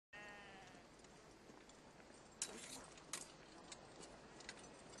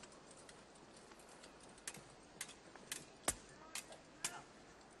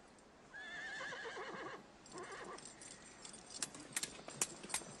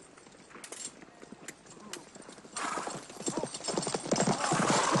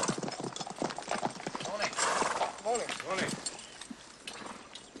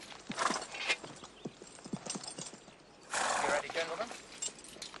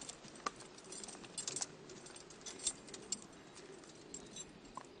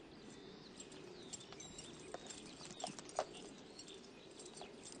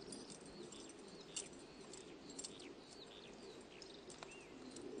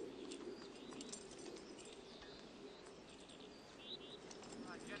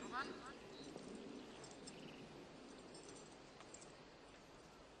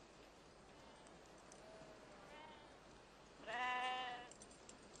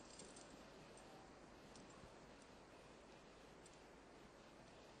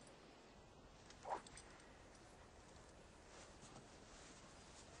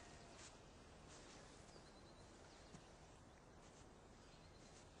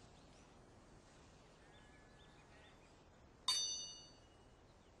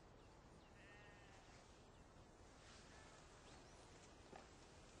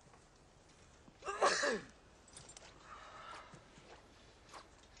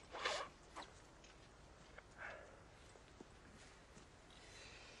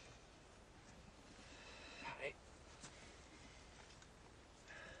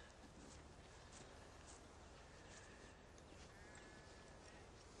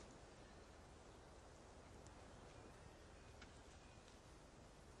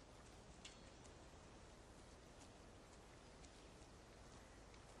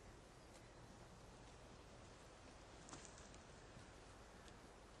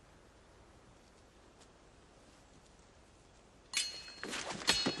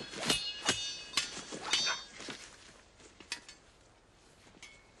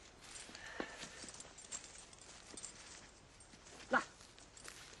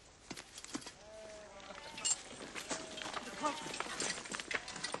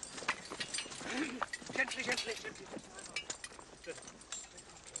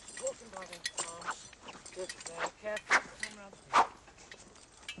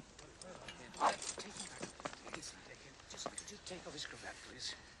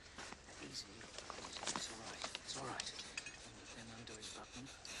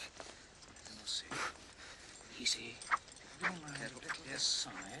easy. Bring my head a little this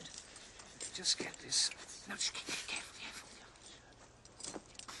side. Just get this. No, just careful, careful.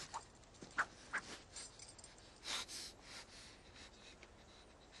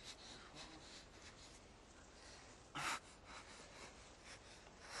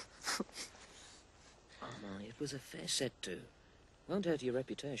 Oh, it was a fair set to. Won't hurt your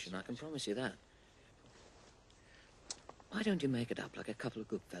reputation, I can promise you that. Why don't you make it up like a couple of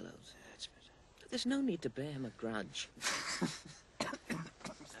good fellows? There's no need to bear him a grudge.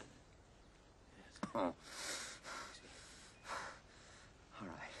 Oh. All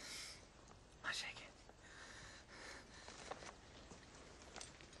right. I take it.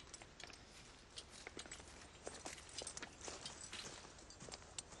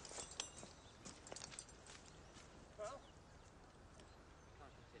 Well?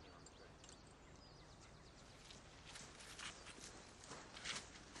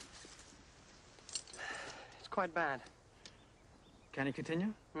 It's quite bad. Can he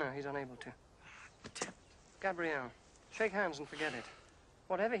continue? No, he's unable to. Gabrielle, shake hands and forget it.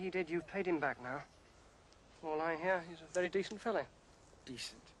 Whatever he did, you've paid him back now. From all I hear, he's a very decent fellow.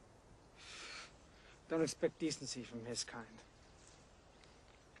 Decent. Don't expect decency from his kind.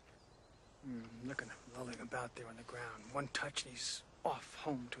 Look at him lolling about there on the ground. One touch and he's off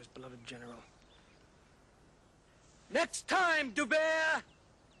home to his beloved general. Next time, Dubert!